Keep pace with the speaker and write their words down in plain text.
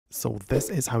So this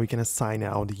is how you can assign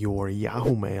out your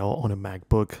Yahoo Mail on a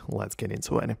MacBook. Let's get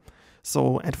into it.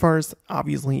 So at first,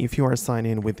 obviously, if you are signed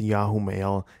in with Yahoo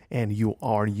Mail and you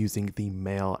are using the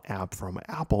Mail app from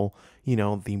Apple,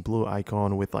 the blue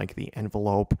icon with like the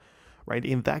envelope, right?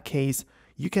 In that case,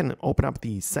 you can open up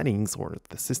the settings or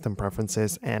the system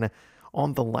preferences, and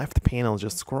on the left panel,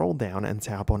 just scroll down and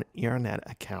tap on Internet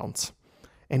Accounts.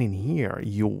 And in here,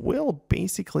 you will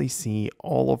basically see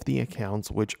all of the accounts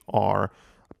which are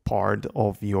part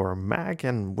of your Mac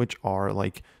and which are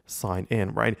like signed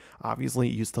in, right? Obviously,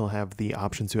 you still have the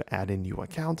option to add a new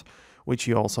account, which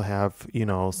you also have,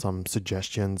 some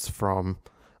suggestions from,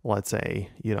 let's say,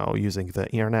 using the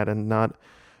internet and not.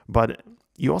 But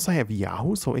you also have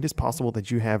Yahoo, so it is possible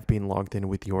that you have been logged in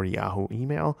with your Yahoo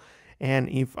email. And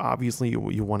if obviously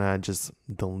you want to just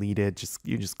delete it,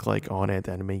 you just click on it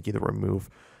and make it remove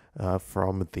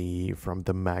from the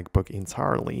MacBook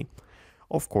entirely.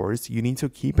 Of course, you need to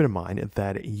keep in mind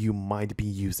that you might be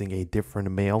using a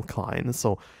different mail client.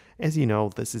 So as you know,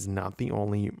 this is not the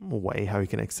only way how you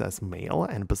can access mail.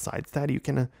 And besides that, you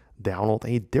can download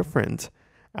a different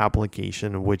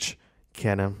application which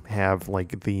can have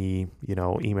like the,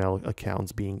 email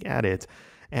accounts being added.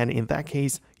 And in that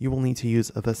case, you will need to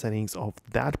use the settings of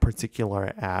that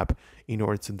particular app in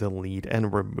order to delete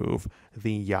and remove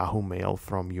the Yahoo Mail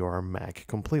from your Mac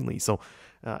completely. So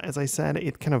as I said,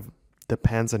 it kind of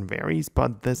depends and varies,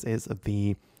 but this is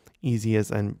the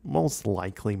easiest and most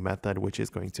likely method which is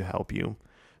going to help you.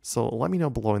 So let me know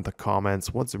below in the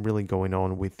comments what's really going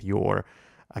on with your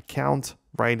account,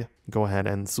 right? Go ahead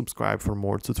and subscribe for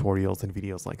more tutorials and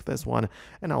videos like this one,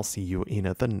 and I'll see you in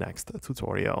the next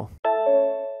tutorial.